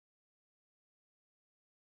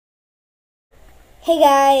Hey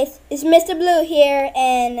guys, it's Mr. Blue here,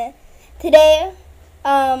 and today,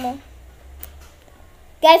 guys,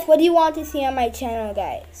 what do you want to see on my channel,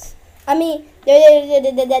 guys? I mean,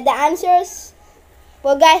 the answers.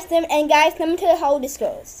 Well, guys, let me tell you how this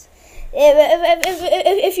goes.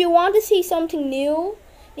 If you want to see something new,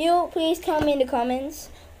 please tell me in the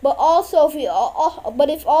comments. But also,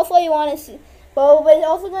 if also you want to see, but it's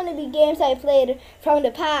also going to be games I played from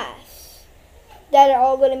the past that are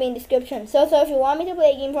all going to be in the description. So if you want me to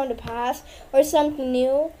play a game from the past or something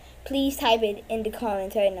new, please type it in the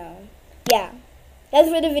comments right now. Yeah, that's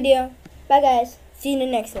for the video. Bye guys, see you in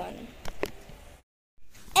the next one.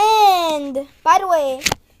 And by the way,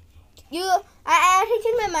 I actually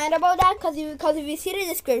changed my mind about that because if you see the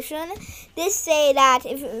description, they say that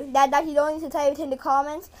that you don't need to type it in the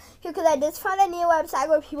comments because I just found a new website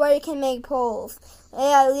where you can make polls.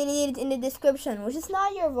 Yeah, leave it in the description, which is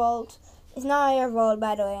not your fault. It's not your fault,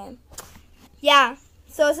 by the way. Yeah.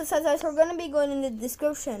 So we're gonna be going in the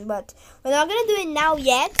description, but we're not gonna do it now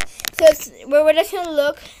yet. So we're just gonna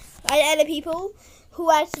look at the people who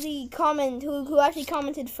actually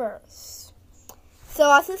commented first. So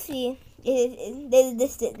as you see,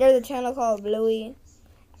 there's a channel called Bluey.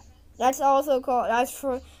 That's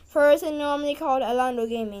for person normally called Orlando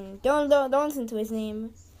Gaming. Don't listen to his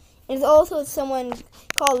name. There's also someone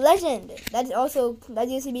called Legend. That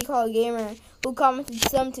used to be called Gamer, who commented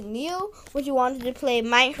something new, which you wanted to play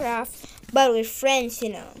Minecraft, but with friends,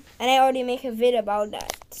 And I already make a video about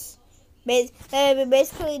that.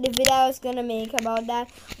 Basically, the video I was gonna make about that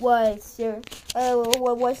was you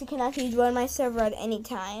can actually join my server at any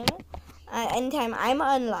time. Anytime I'm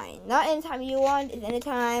online. Not anytime you want, it's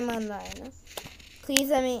anytime I'm online. Please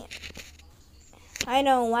let me. I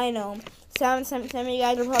know. Some of you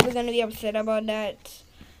guys are probably gonna be upset about that.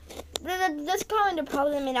 That's probably the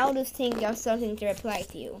problem, and I'll just think of something to reply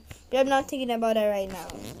to you. But I'm not thinking about it right now.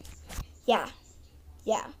 Yeah.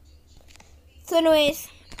 So anyways,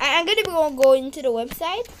 I'm gonna go into the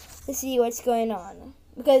website to see what's going on.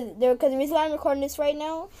 Because the reason why I'm recording this right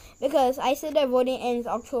now, because I said that voting ends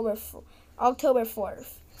October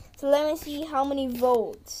 4th. So let me see how many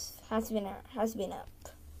votes has been up.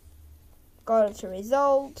 Go to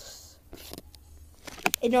results.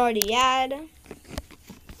 Ignore the ad.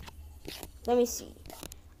 Let me see.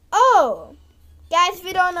 Oh! Guys, if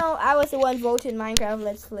you don't know, I was the one voting Minecraft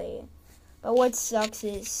Let's Play. But what sucks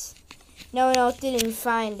is no one else didn't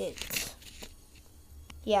find it.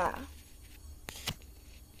 Yeah.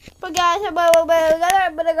 But guys, I'm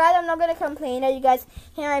not gonna complain that you guys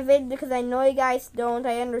hear my video because I know you guys don't.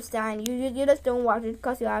 I understand. You just don't watch it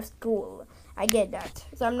because you have school. I get that.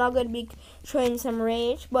 So I'm not gonna be showing some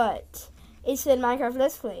rage, but it said Minecraft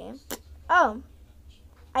Let's Play. Oh,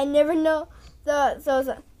 I never know. So if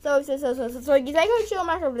I go show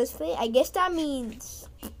Minecraft Let's Play, I guess that means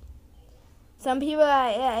some people.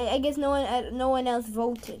 I guess no one else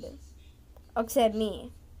voted except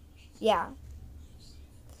me. Yeah.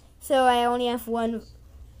 So I only have one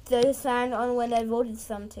to sign on when I voted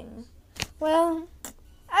something. Well,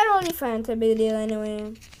 I don't really find it a big deal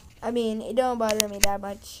anyway. I mean, it don't bother me that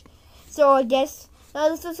much. So I guess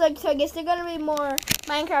I guess there gonna be more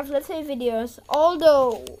Minecraft Let's Play videos.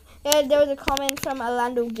 Although there was a comment from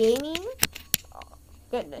Orlando Gaming,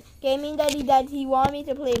 that he wanted me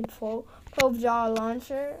to play Pro Jaw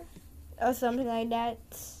Launcher or something like that.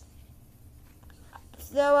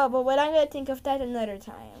 So, but I'm gonna think of that another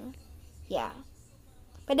time. Yeah.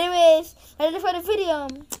 But anyways, that's it for the video.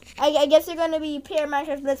 I guess they're gonna be pair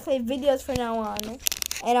Minecraft Let's Play videos from now on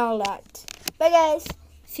and all that. Bye guys.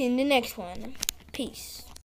 See you in the next one. Peace.